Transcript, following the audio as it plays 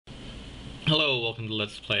Hello, welcome to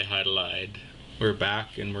Let's Play Hydlide. We're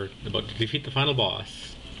back and we're about to defeat the final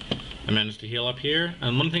boss. I managed to heal up here,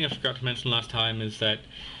 and one thing I forgot to mention last time is that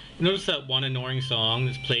you notice that one annoying song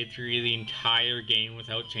that's played through the entire game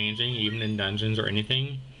without changing, even in dungeons or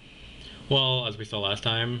anything? Well, as we saw last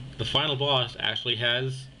time, the final boss actually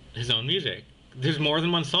has his own music. There's more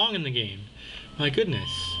than one song in the game. My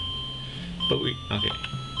goodness.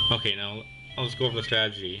 Okay, now I'll just go over the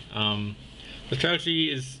strategy. The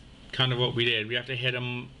strategy is kind of what we did. We have to hit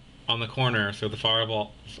him on the corner so the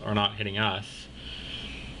fireballs are not hitting us.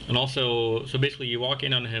 And also, so basically you walk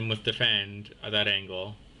in on him with defend at that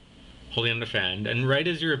angle, holding on defend, and right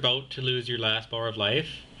as you're about to lose your last bar of life,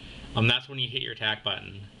 that's when you hit your attack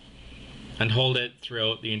button. And hold it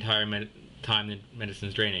throughout the entire time the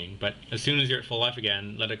medicine's draining. But as soon as you're at full life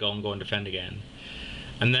again, let it go and defend again.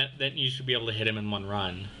 And then you should be able to hit him in one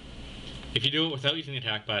run. If you do it without using the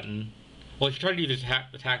attack button, well, if you try to use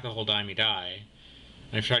attack the whole time, you die.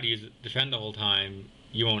 And if you try to use defend the whole time,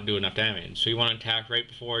 you won't do enough damage. So you want to attack right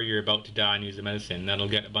before you're about to die and use the medicine. That'll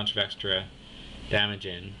get a bunch of extra damage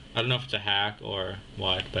in. I don't know if it's a hack or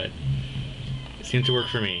what, but it seems to work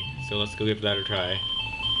for me. So let's go give that a try.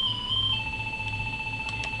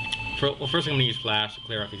 Well, first I'm going to use Flash to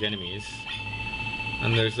clear off these enemies.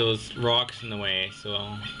 And there's those rocks in the way,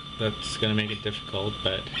 so that's going to make it difficult,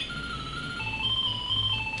 but...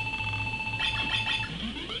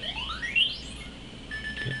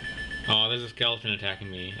 Oh, there's a skeleton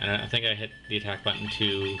attacking me, and I think I hit the attack button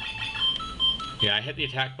too... Yeah, I hit the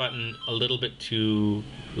attack button a little bit too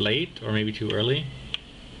late, or maybe too early.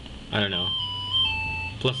 I don't know.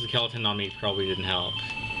 Plus the skeleton on me probably didn't help.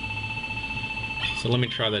 So let me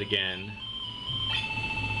try that again.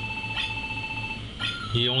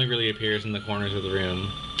 He only really appears in the corners of the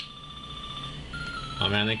room. Oh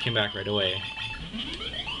man, they came back right away.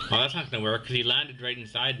 Oh, that's not gonna work, because he landed right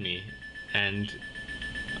inside me, and...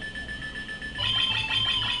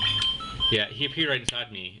 Yeah, he appeared right inside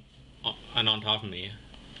me, and on top of me.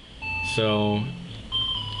 So...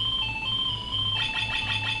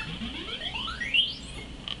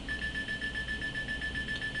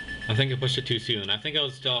 I think I pushed it too soon. I think I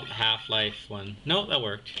was still at half-life when... No, that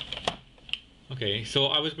worked. Okay, so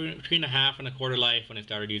I was between a half and a quarter life when I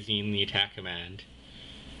started using the attack command.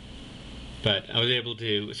 But I was able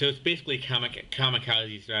to... So it's basically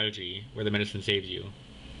kamikaze strategy, where the medicine saves you.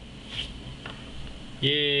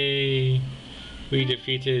 Yay! We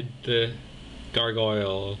defeated the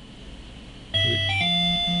gargoyle.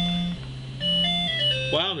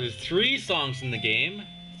 Wow, there's 3 songs in the game.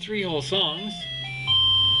 3 whole songs.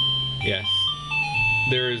 Yes.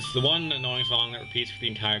 There's the one annoying song that repeats for the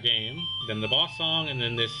entire game, then the boss song, and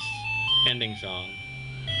then this ending song.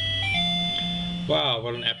 Wow,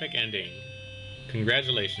 what an epic ending.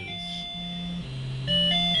 Congratulations.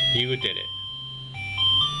 You did it.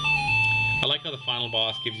 I like how the final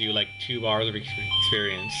boss gives you like 2 bars of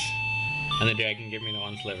experience, and the dragon give me the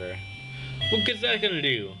 1 sliver. What good's that gonna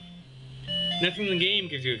do? Nothing in the game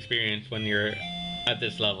gives you experience when you're at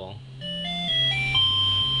this level.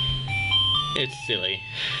 It's silly.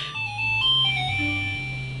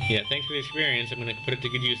 Yeah, thanks for the experience. I'm gonna put it to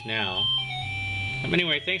good use now.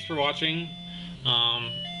 Anyway, thanks for watching.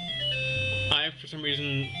 I, for some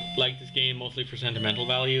reason, like this game mostly for sentimental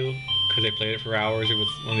value, because I played it for hours. It was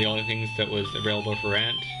one of the only things that was available for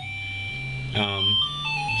rent.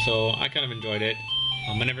 So I kind of enjoyed it.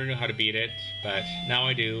 I never knew how to beat it, but now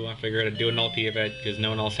I do. I figured I'd do an LP of it, because no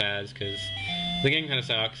one else has, because the game kind of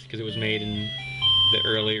sucks, because it was made in the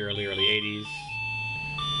early 80s.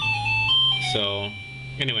 So,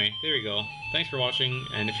 anyway, there we go. Thanks for watching,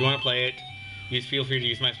 and if you want to play it, feel free to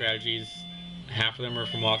use my strategies. Half of them are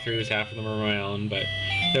from walkthroughs, half of them are my own, but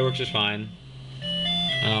that works just fine.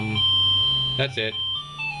 That's it.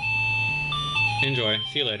 Enjoy.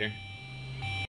 See you later.